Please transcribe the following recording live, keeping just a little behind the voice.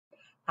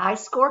Hi,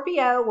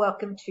 Scorpio.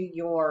 Welcome to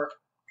your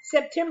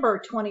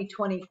September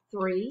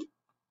 2023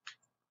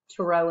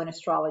 Tarot and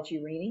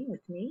Astrology reading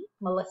with me,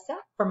 Melissa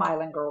from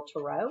Island Girl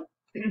Tarot.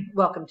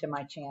 Welcome to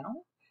my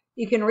channel.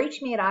 You can reach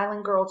me at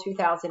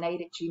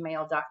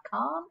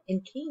islandgirl2008@gmail.com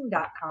and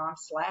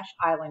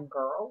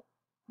king.com/islandgirl.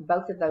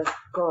 Both of those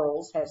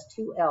girls has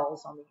two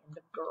L's on the end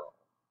of girl.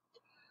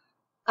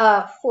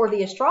 For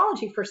the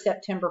astrology for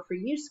September for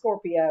you,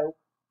 Scorpio,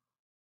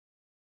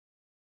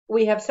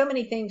 we have so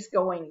many things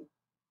going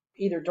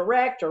either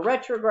direct or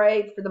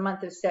retrograde for the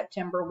month of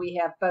September. We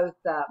have both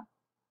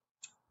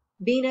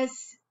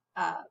Venus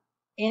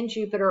and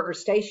Jupiter are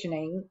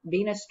stationing,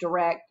 Venus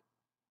direct,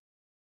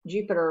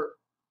 Jupiter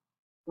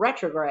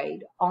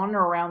retrograde on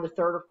or around the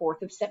 3rd or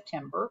 4th of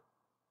September.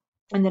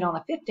 And then on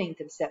the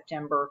 15th of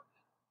September,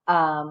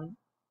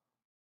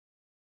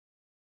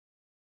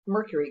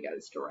 Mercury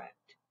goes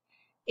direct.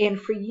 And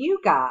for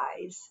you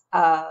guys,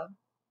 the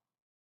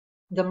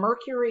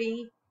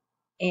Mercury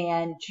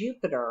and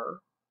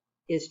Jupiter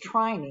is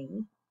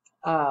trining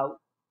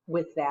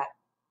with that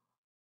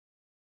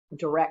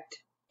direct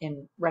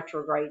and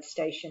retrograde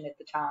station at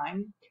the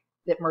time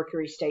that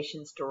Mercury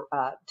stations to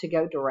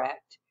go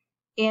direct.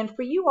 And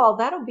for you all,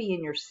 that'll be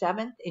in your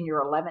 7th and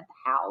your 11th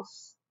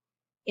house.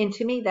 And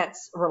to me,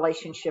 that's a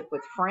relationship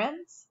with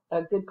friends,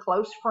 a good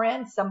close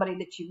friend, somebody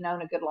that you've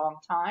known a good long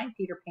time.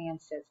 Peter Pan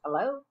says,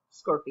 hello,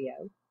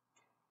 Scorpio.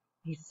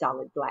 He's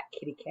solid black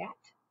kitty cat.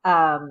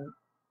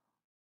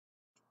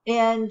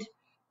 And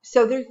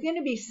so there's going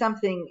to be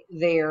something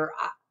there.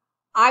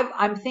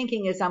 I'm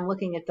thinking as I'm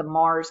looking at the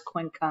Mars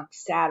quincunx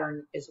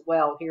Saturn as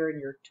well here in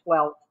your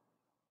 12th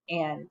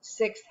and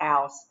 6th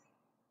house.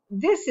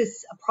 This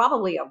is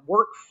probably a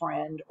work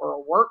friend or a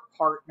work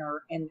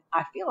partner, and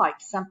I feel like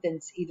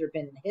something's either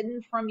been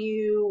hidden from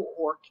you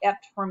or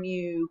kept from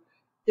you.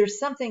 There's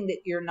something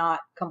that you're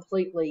not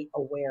completely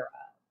aware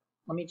of.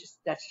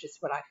 That's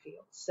just what I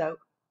feel. So,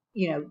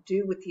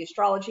 do with the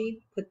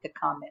astrology, put the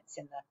comments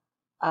in the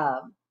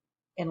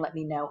and let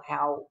me know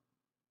how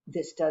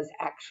this does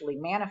actually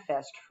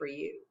manifest for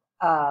you.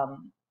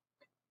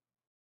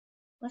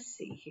 Let's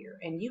see here.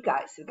 And you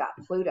guys have got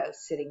Pluto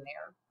sitting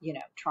there,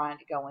 trying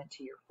to go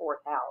into your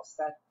 4th house.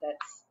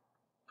 That's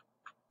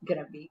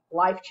going to be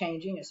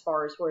life-changing as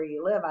far as where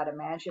you live, I'd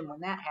imagine, when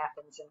that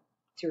happens in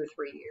 2 or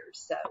 3 years.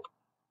 So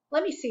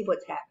let me see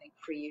what's happening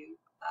for you,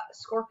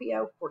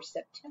 Scorpio, for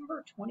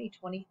September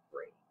 2023.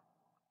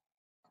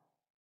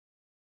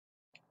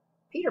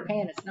 Peter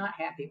Pan is not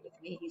happy with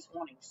me. He's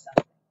wanting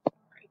something. All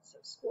right, so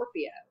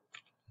Scorpio.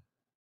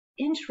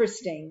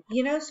 Interesting.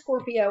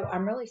 Scorpio,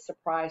 I'm really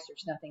surprised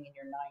there's nothing in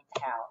your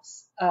 9th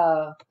house.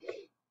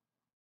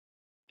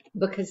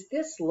 Because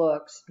this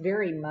looks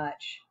very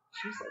much,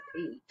 she's a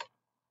Pete.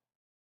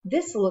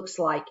 This looks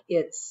like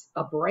it's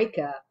a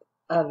breakup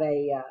of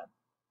a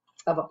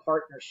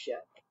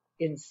partnership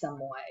in some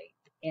way.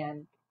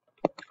 And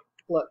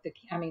look at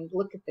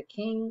the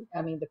king,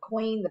 the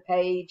queen, the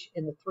page,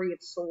 and the 3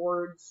 of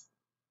swords.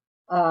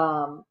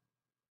 I'm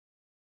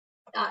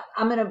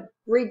going to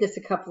read this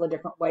a couple of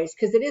different ways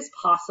because it is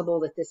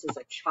possible that this is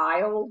a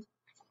child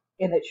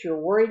and that you're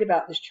worried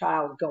about this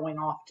child going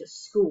off to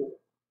school.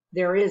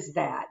 There is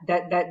that.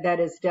 That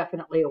is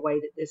definitely a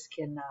way that this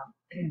can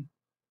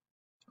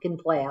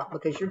play out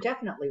because you're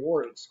definitely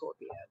worried,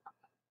 Scorpio.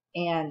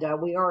 And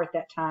we are at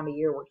that time of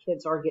year where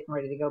kids are getting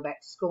ready to go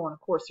back to school. And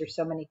of course, there's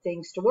so many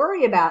things to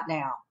worry about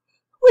now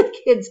with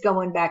kids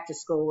going back to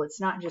school. It's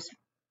not just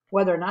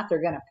whether or not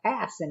they're going to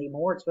pass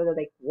anymore. It's whether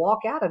they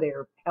walk out of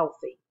there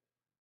healthy.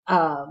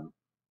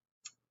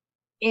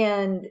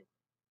 And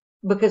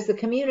because the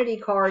community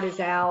card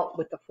is out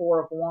with the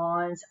 4 of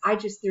Wands,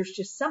 there's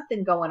just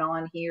something going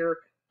on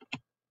here.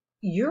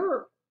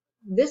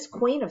 This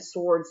Queen of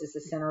Swords is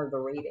the center of the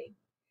reading.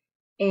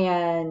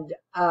 And,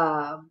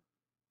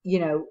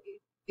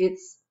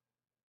 it's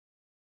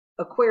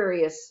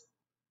Aquarius,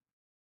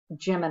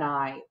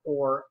 Gemini,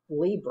 or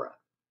Libra.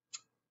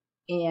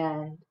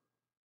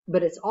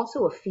 But it's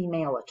also a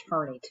female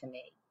attorney to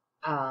me.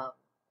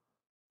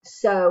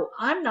 So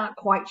I'm not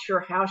quite sure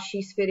how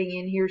she's fitting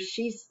in here.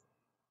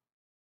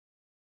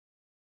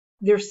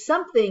 There's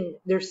something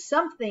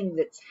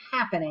that's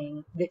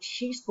happening that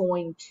she's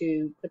going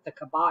to put the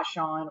kibosh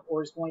on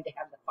or is going to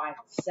have the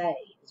final say,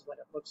 is what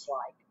it looks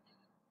like.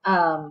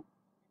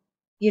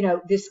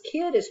 This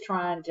kid is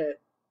trying to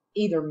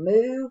either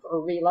move or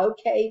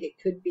relocate. It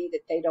could be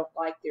that they don't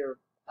like their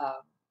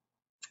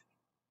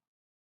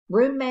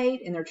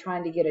roommate and they're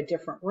trying to get a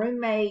different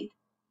roommate.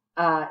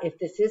 If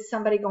this is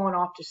somebody going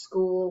off to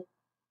school,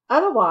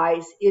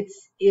 otherwise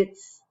it's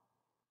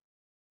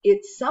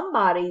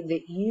somebody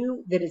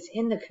that is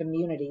in the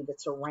community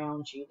that's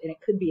around you, and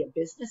it could be a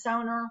business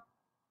owner,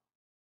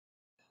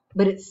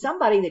 but it's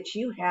somebody that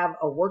you have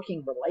a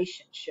working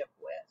relationship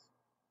with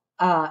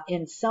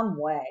in some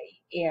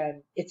way,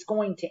 and it's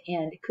going to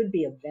end. It could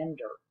be a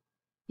vendor,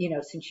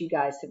 since you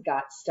guys have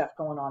got stuff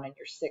going on in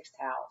your 6th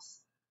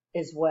house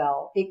as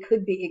well. It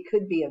could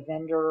be a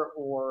vendor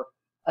or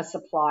a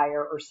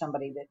supplier or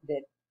somebody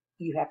that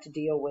you have to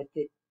deal with,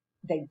 that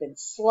they've been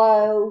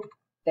slow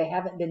They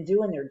haven't been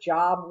doing their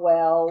job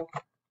well,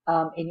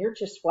 and you're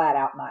just flat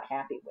out not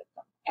happy with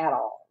them at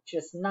all.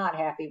 Just not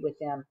happy with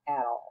them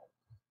at all.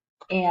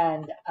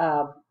 And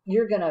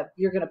you're gonna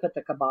put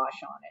the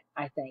kibosh on it,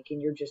 I think,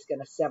 and you're just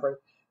gonna sever.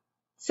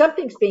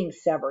 Something's being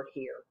severed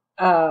here.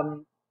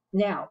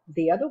 Now,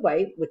 the other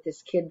way with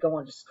this kid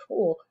going to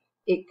school,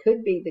 it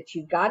could be that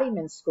you got him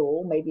in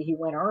school. Maybe he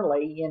went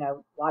early. You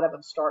know, a lot of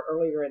them start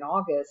earlier in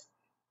August,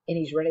 and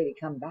he's ready to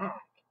come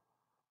back.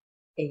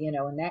 And, you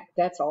know, and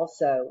that's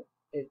also,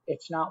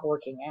 it's not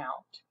working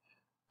out.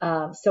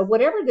 So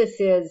whatever this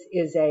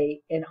is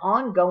an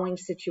ongoing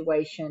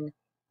situation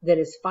that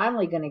is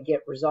finally going to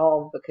get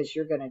resolved because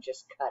you're going to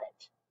just cut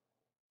it,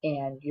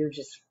 and you're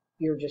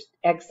just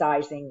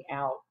excising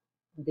out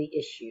the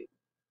issue.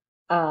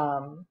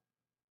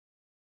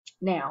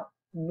 Now,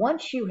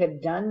 once you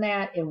have done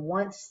that and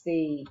once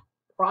the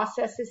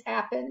process has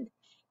happened,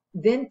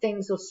 then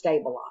things will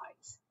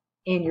stabilize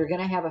and you're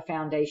going to have a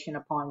foundation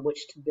upon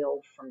which to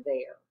build from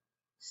there.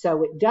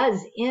 So it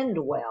does end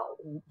well,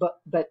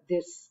 but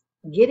this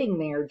getting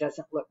there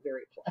doesn't look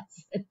very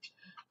pleasant.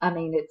 I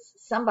mean, it's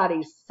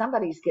somebody's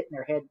getting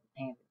their head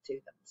handed to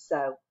them.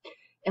 So,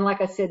 and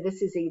like I said,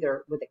 this is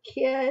either with a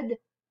kid,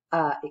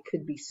 it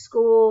could be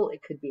school,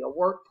 it could be a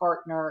work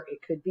partner,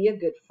 it could be a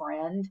good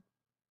friend,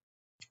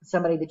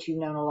 somebody that you've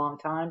known a long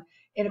time.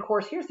 And of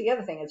course, here's the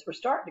other thing is we're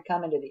starting to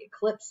come into the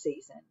eclipse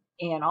season,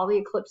 and all the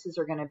eclipses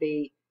are going to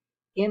be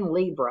in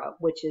Libra,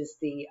 which is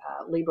the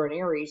Libra and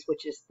Aries,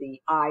 which is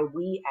the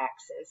I-we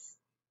axis.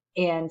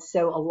 And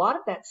so a lot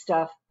of that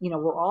stuff, you know,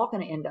 we're all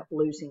going to end up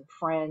losing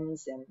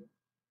friends and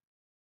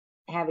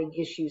having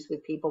issues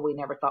with people we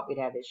never thought we'd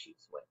have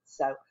issues with.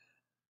 So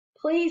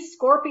please,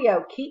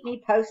 Scorpio, keep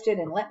me posted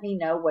and let me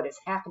know what is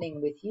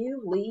happening with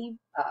you. Leave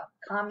a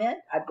comment.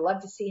 I'd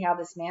love to see how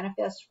this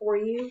manifests for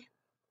you.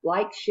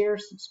 Like, share,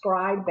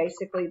 subscribe.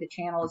 Basically, the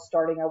channel is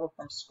starting over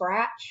from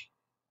scratch.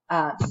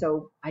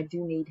 So I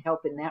do need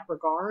help in that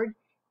regard.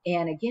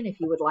 And again, if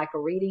you would like a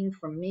reading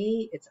from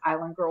me, it's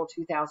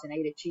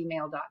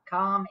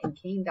islandgirl2008@gmail.com and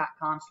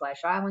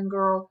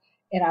keen.com/islandgirl.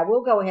 And I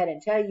will go ahead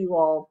and tell you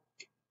all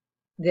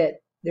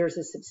that there's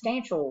a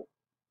substantial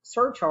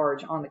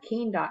surcharge on the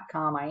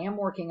keen.com. I am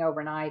working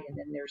overnight, and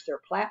then there's their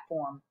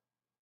platform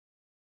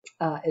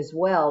as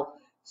well.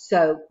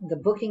 So the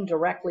booking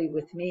directly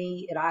with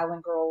me at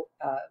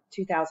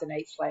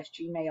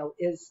islandgirl2008/gmail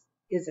is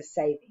a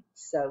savings.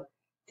 So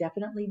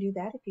definitely do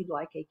that if you'd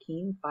like a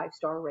Keen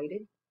 5-star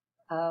rated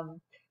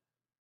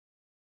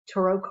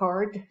tarot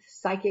card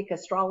psychic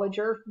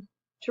astrologer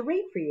to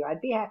read for you.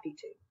 I'd be happy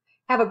to.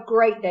 Have a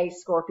great day,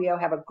 Scorpio.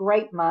 Have a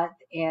great month.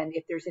 And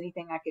if there's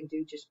anything I can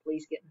do, just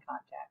please get in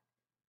contact.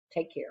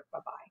 Take care.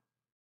 Bye-bye.